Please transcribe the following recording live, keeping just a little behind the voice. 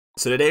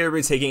So today we'll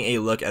be taking a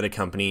look at a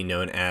company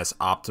known as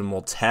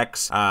Optimal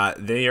Techs.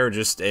 They are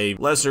just a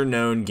lesser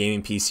known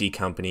gaming PC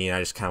company, and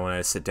I just kind of want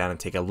to sit down and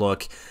take a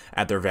look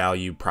at their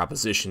value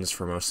propositions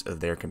for most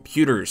of their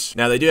computers.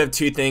 Now they do have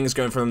two things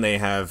going for them. They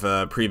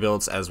have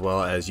pre-builds as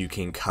well as you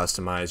can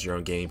customize your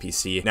own gaming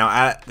PC. Now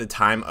at the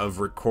time of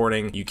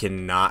recording, you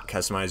cannot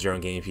customize your own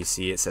gaming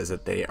PC. It says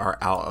that they are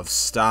out of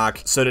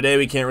stock. So today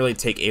we can't really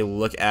take a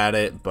look at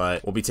it,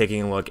 but we'll be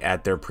taking a look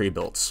at their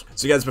pre-builds.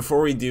 So guys,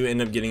 before we do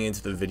end up getting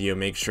into the video,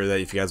 make sure that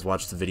if you guys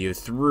watch the video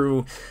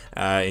through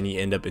and you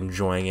end up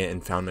enjoying it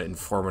and found it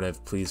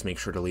informative, please make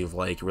sure to leave a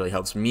like. It really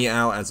helps me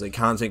out as a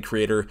content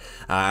creator,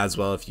 as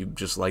well if you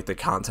just like the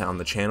content on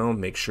the channel,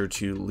 make sure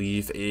to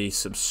leave a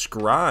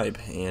subscribe,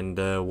 and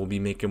we'll be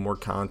making more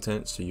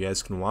content so you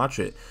guys can watch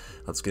it.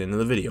 Let's get into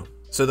the video.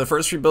 So the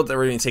first rebuild that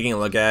we're going to be taking a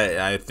look at,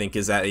 I think,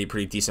 is at a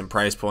pretty decent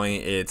price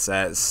point. It's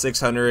at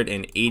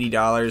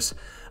 $680.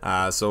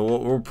 So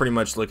we'll pretty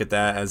much look at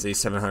that as a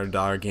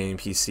 $700 gaming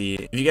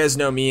PC. If you guys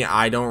know me,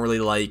 I don't really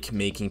like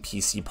making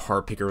PC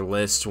part picker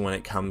lists when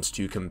it comes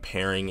to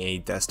comparing a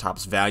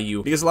desktop's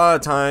value, because a lot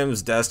of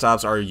times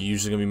desktops are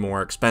usually going to be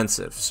more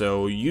expensive.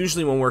 So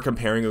usually when we're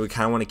comparing, we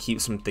kind of want to keep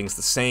some things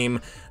the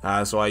same.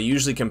 So I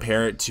usually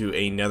compare it to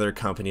another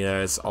company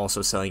that is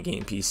also selling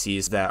gaming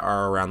PCs that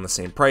are around the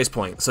same price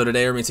point. So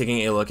today we're going to be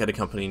taking a look at a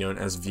company known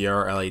as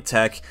VRLA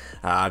Tech.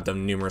 I've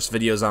done numerous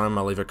videos on them.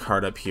 I'll leave a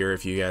card up here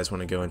if you guys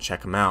want to go and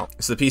check them out.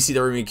 So the PC that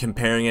we're going to be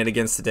comparing it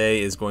against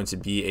today is going to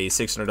be a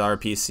 $600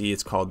 PC.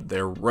 It's called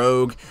their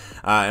Rogue,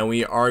 and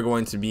we are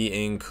going to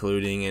be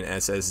including an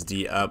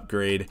SSD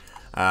upgrade.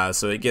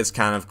 So it gets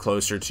kind of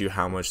closer to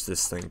how much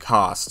this thing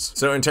costs.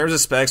 So in terms of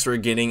specs, we're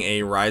getting a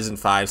Ryzen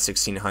 5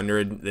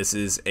 1600. This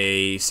is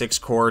a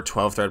 6-core,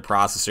 12-thread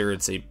processor.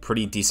 It's a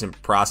pretty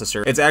decent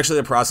processor. It's actually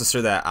the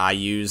processor that I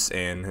use,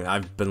 and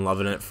I've been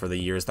loving it for the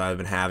years that I've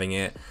been having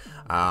it.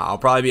 I'll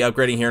probably be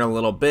upgrading here in a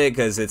little bit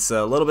because it's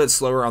a little bit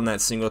slower on that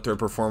single thread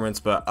performance,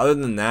 but other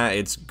than that,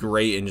 it's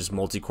great in just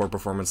multi-core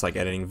performance, like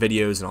editing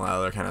videos and all that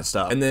other kind of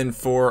stuff. And then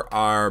for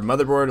our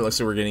motherboard, it looks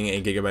like we're getting a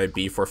Gigabyte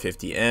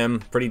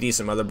B450M. Pretty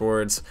decent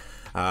motherboards.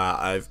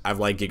 I've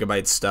liked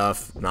Gigabyte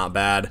stuff, not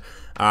bad.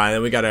 And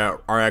then we got a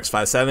RX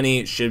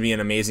 570. Should be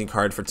an amazing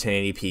card for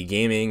 1080p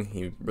gaming.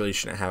 You really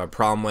shouldn't have a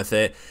problem with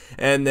it.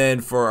 And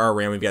then for our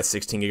RAM, we've got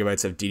 16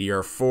 gigabytes of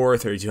DDR4,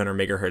 3200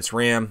 megahertz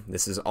RAM.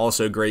 This is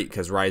also great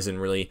because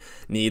Ryzen really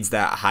needs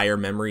that higher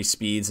memory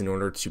speeds in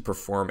order to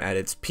perform at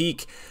its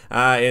peak.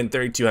 And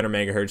 3200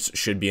 megahertz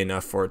should be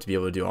enough for it to be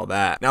able to do all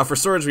that. Now for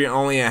storage, we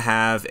only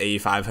have a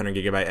 500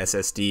 gigabyte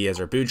SSD as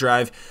our boot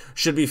drive.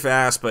 Should be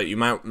fast, but you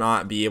might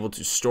not be able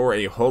to store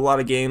a whole lot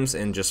of games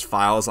and just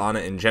files on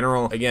it in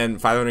general. Again,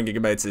 500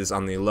 gigabytes is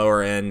on the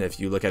lower end. If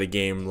you look at a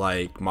game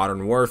like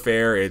Modern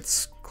Warfare,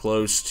 it's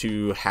close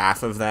to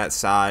half of that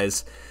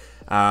size.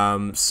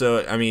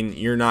 So I mean,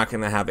 you're not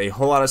going to have a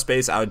whole lot of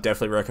space. I would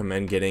definitely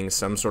recommend getting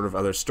some sort of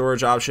other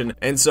storage option,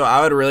 and so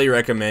I would really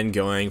recommend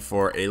going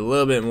for a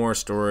little bit more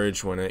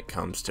storage when it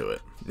comes to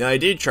it. Now I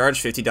do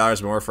charge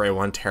 $50 more for a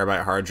 1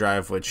 terabyte hard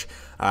drive, which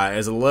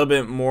is a little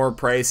bit more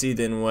pricey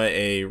than what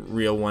a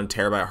real 1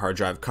 terabyte hard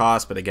drive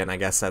costs, but again, I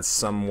guess that's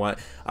somewhat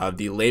of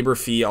the labor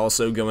fee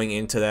also going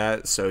into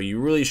that, so you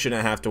really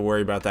shouldn't have to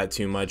worry about that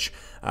too much.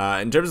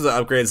 In terms of the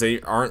upgrades, they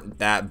aren't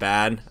that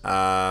bad.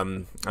 I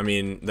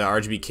mean, the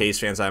RGB case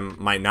fans, I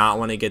might not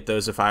want to get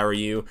those if I were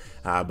you,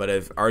 but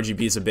if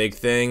RGB is a big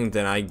thing,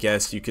 then I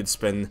guess you could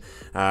spend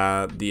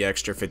the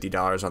extra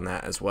 $50 on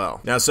that as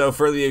well. Now, so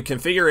for the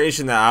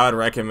configuration that I would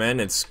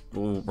recommend, it's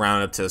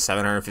round up to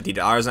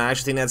 $750, and I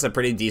actually think that's a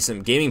pretty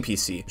decent gaming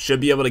PC. Should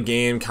be able to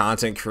game,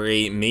 content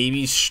create,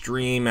 maybe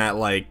stream at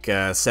like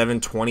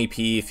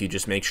 720p if you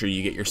just make sure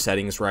you get your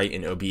settings right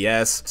in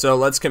OBS. So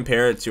let's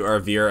compare it to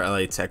our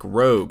VRLA Tech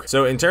Rogue.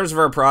 So in terms of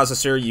our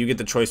processor, you get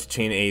the choice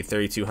between a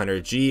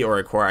 3200G or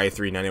a Core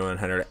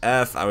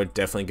i3-9100F. I would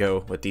definitely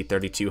go with the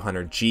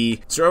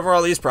 3200G. So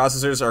overall, these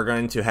processors are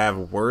going to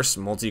have worse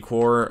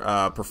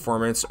multi-core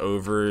performance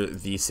over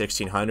the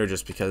 1600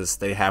 just because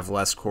they have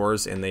less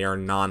cores and they are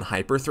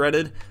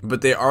non-hyper-threaded,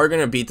 but they are going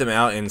to beat them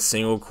out in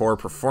single core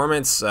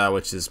performance,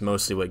 which is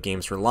mostly what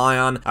games rely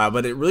on,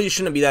 but it really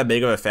shouldn't be that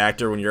big of a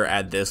factor when you're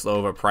at this low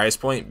of a price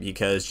point,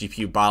 because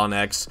GPU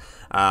bottlenecks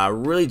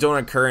really don't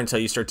occur until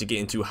you start to get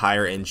into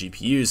higher end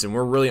GPUs, and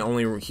we're really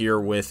only here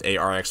with a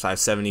RX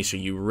 570, so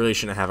you really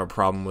shouldn't have a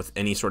problem with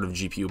any sort of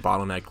GPU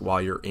bottleneck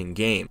while you're in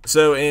game.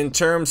 So in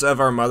terms of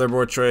our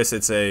motherboard choice,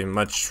 it's a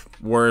much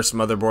worse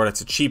motherboard.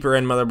 It's a cheaper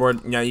end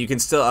motherboard. Now you can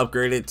still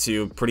upgrade it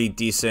to pretty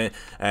decent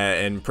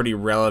and pretty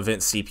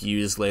relevant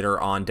CPUs later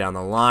on down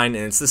the line,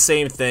 and it's the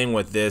same thing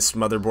with this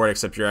motherboard,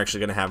 except you're actually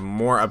going to have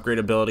more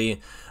upgradability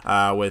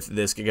with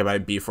this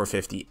Gigabyte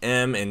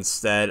B450M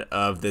instead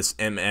of this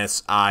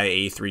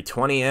MSI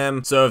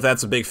A320M. So if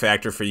that's a big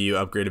factor for you,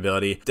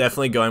 upgradability,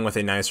 definitely going with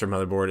a nicer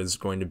motherboard is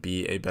going to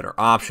be a better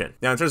option.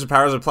 Now in terms of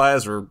power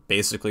supplies, we're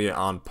basically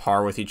on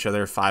par with each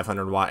other,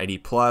 500 watt 80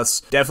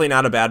 plus. Definitely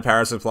not a bad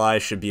power supply,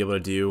 should be able able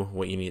to do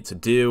what you need it to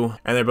do.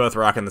 And they're both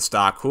rocking the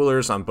stock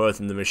coolers on both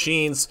of the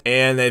machines,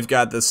 and they've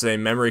got the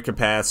same memory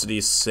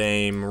capacity,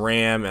 same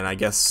RAM, and I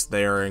guess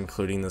they are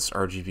including this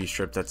RGB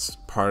strip that's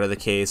part of the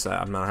case.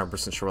 I'm not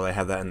 100% sure why they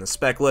have that in the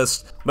spec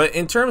list. But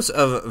in terms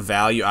of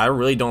value, I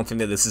really don't think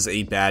that this is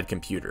a bad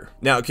computer.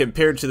 Now,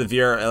 compared to the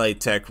VRLA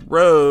Tech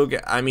Rogue,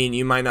 I mean,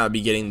 you might not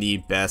be getting the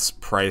best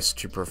price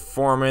to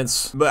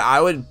performance, but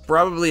I would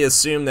probably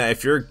assume that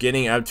if you're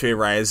getting up to a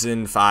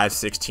Ryzen 5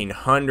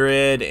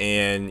 1600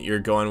 and you're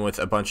going with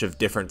a bunch of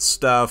different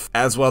stuff,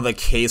 as well the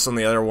case on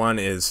the other one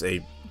is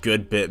a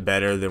good bit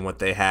better than what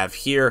they have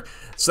here.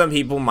 Some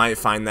people might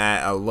find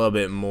that a little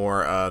bit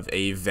more of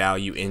a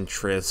value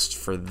interest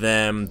for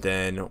them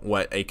than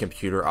what a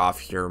computer off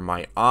here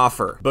might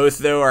offer. Both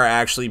though are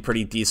actually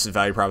pretty decent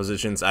value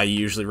propositions. I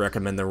usually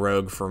recommend the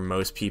Rogue for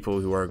most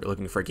people who are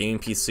looking for a gaming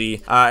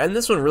PC, and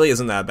this one really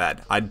isn't that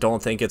bad. I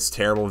don't think it's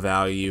terrible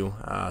value.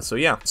 So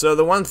yeah. So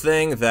the one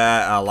thing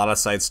that a lot of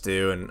sites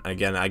do, and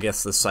again, I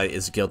guess this site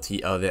is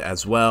guilty of it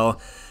as well,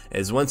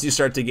 is once you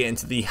start to get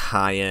into the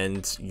high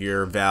end,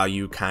 your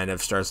value kind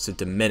of starts to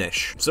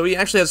diminish. So we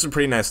actually have some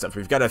pretty nice stuff.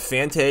 We've got a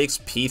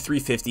Phanteks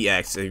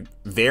P350X, a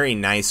very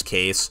nice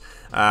case,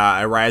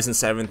 a Ryzen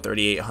 7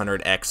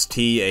 3800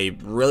 XT, a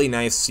really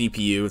nice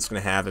CPU. It's going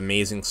to have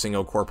amazing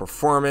single core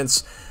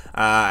performance,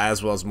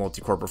 as well as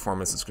multi-core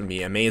performance. It's going to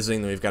be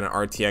amazing. Then we've got an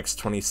RTX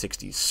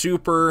 2060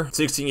 Super,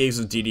 16 gigs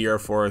of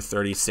DDR4,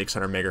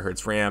 3600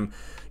 megahertz RAM.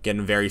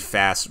 Getting very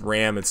fast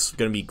RAM. It's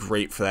going to be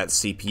great for that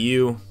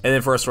CPU. And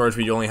then for our storage,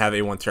 we only have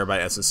a 1TB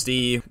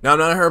SSD. Now, I'm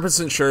not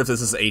 100% sure if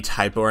this is a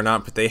typo or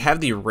not, but they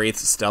have the Wraith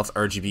Stealth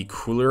RGB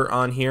cooler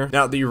on here.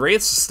 Now, the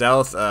Wraith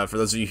Stealth, for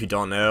those of you who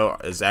don't know,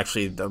 is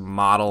actually the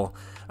model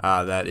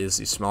that is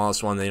the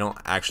smallest one. They don't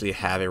actually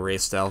have a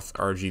Wraith Stealth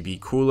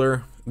RGB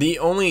cooler. The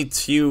only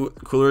two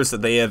coolers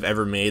that they have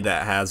ever made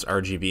that has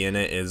RGB in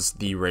it is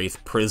the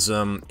Wraith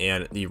Prism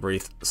and the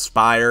Wraith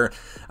Spire.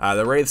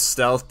 The Wraith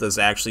Stealth does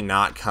actually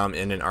not come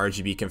in an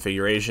RGB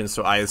configuration,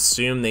 so I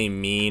assume they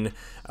mean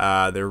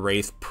the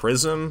Wraith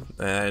Prism,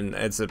 and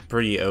it's a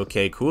pretty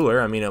okay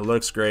cooler. I mean, it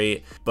looks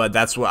great, but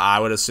that's what I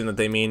would assume that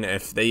they mean.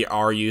 If they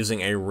are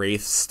using a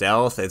Wraith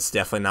Stealth, it's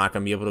definitely not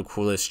going to be able to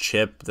cool this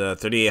chip. The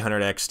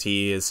 3800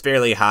 XT is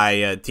fairly high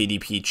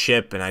TDP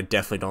chip, and I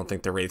definitely don't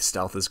think the Wraith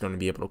Stealth is going to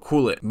be able to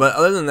cool it. But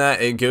other than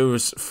that, it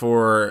goes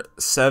for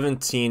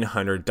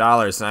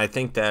 $1,700, and I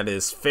think that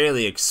is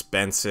fairly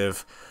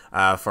expensive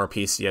for a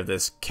PC of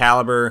this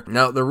caliber.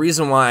 Now, the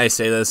reason why I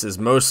say this is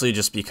mostly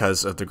just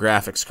because of the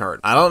graphics card.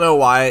 I don't know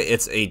why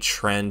it's a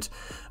trend,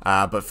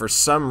 but for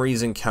some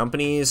reason,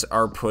 companies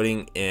are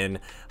putting in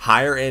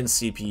higher end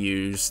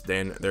CPUs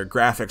than their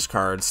graphics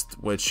cards,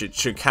 which it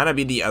should kind of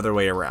be the other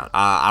way around.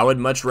 I would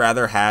much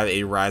rather have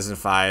a Ryzen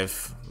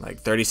 5 like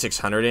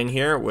 3600 in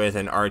here with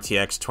an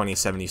RTX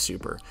 2070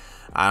 Super.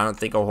 I don't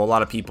think a whole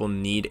lot of people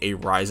need a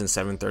Ryzen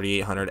 7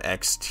 3800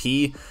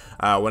 XT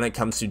when it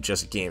comes to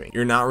just gaming.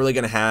 You're not really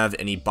going to have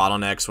any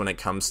bottlenecks when it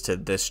comes to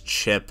this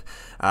chip.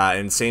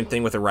 And same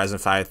thing with a Ryzen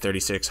 5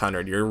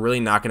 3600. You're really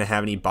not going to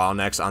have any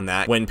bottlenecks on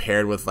that when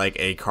paired with like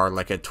a card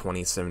like a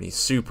 2070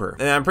 Super.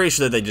 And I'm pretty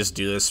sure that they just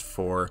do this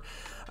for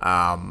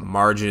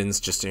margins,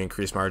 just to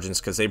increase margins,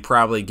 because they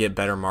probably get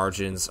better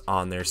margins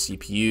on their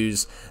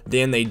CPUs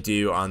than they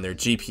do on their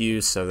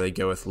GPUs, so they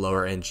go with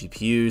lower end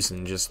GPUs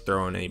and just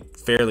throw in a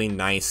fairly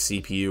nice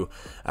CPU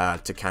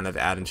to kind of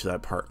add into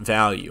that part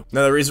value.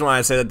 Now, the reason why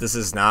I say that this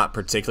is not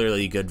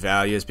particularly good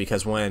value is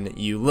because when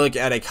you look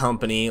at a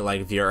company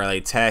like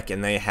VRLA Tech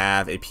and they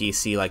have a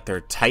PC like their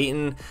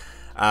Titan,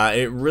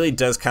 it really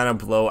does kind of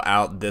blow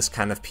out this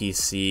kind of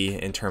PC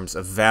in terms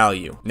of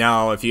value.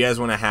 Now, if you guys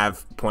want to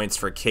have points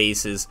for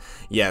cases,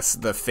 yes,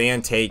 the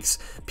Phanteks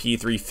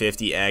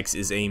P350X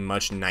is a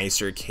much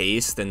nicer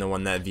case than the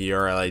one that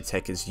VRLA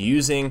Tech is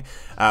using.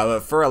 But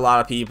for a lot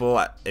of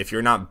people, if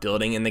you're not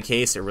building in the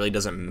case, it really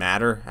doesn't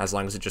matter as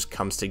long as it just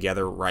comes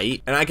together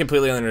right. And I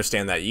completely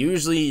understand that.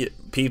 Usually,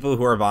 people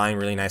who are buying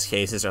really nice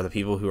cases are the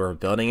people who are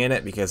building in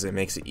it because it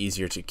makes it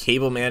easier to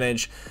cable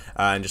manage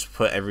and just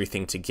put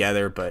everything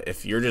together. But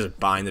if you're just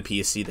buying the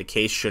PC, the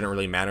case shouldn't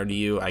really matter to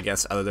you, I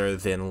guess, other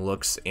than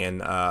looks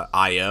and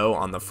I/O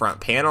on the front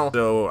panel.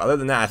 So other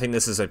than that, I think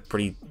this is a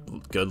pretty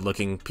good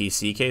looking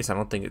PC case. I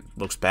don't think it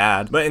looks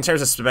bad. But in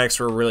terms of specs,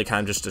 we're really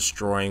kind of just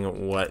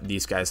destroying what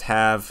these guys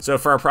have. So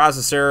for our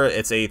processor,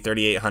 it's a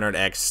 3800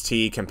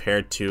 XT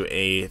compared to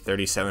a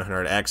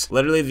 3700X.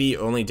 Literally the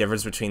only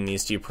difference between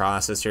these two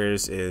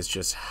processors is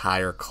just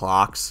higher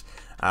clocks.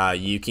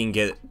 You can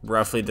get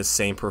roughly the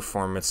same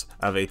performance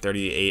of a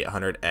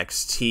 3800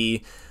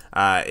 XT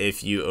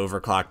if you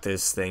overclock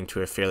this thing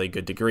to a fairly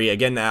good degree.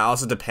 Again, that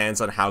also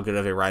depends on how good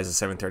of a Ryzen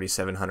 7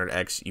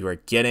 3700X you are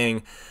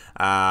getting,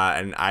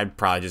 and I'd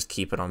probably just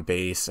keep it on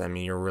base. I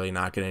mean, you're really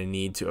not going to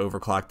need to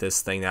overclock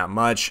this thing that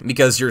much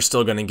because you're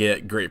still going to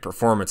get great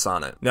performance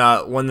on it.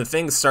 Now, when the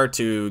things start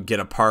to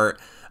get apart,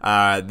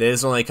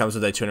 this only comes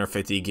with a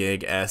 250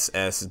 gig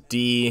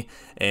SSD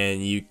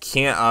and you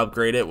can't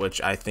upgrade it, which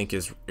I think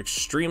is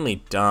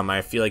extremely dumb.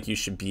 I feel like you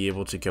should be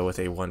able to go with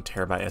a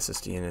 1TB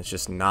SSD, and it's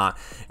just not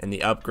in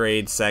the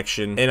upgrade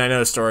section. And I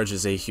know storage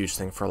is a huge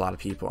thing for a lot of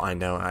people. I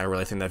know. I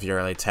really think that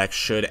VRLA Tech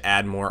should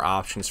add more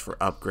options for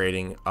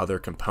upgrading other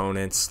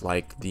components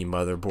like the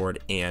motherboard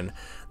and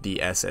the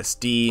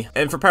SSD.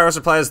 And for power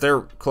supplies,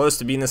 they're close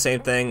to being the same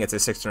thing. It's a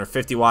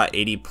 650 watt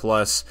 80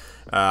 plus.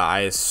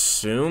 I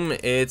assume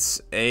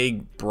it's a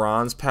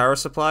bronze power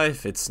supply.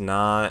 If it's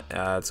not,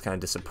 it's kind of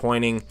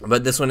disappointing.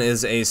 But this one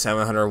is a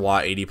 700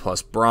 watt 80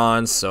 plus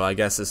bronze, so I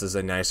guess this is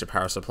a nicer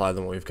power supply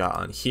than what we've got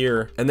on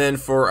here. And then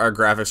for our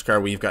graphics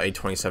card, we've got a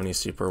 2070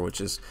 Super, which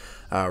is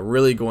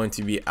really going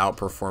to be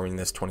outperforming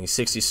this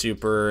 2060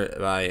 Super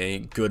by a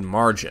good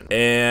margin.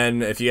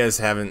 And if you guys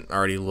haven't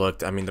already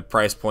looked, I mean, the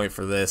price point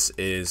for this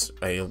is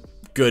a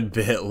good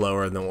bit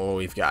lower than what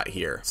we've got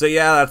here. So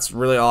yeah, that's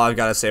really all I've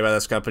got to say about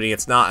this company.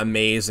 It's not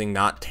amazing,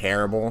 not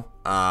terrible.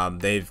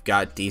 They've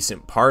got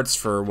decent parts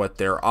for what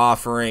they're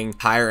offering.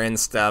 Higher end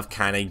stuff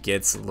kind of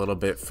gets a little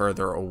bit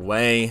further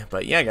away.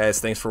 But yeah,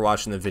 guys, thanks for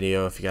watching the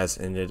video. If you guys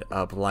ended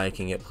up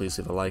liking it, please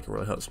leave a like. It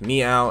really helps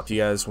me out. If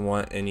you guys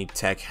want any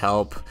tech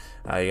help,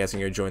 you guys can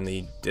go join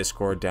the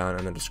Discord down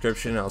in the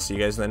description. I'll see you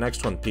guys in the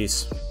next one.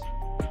 Peace.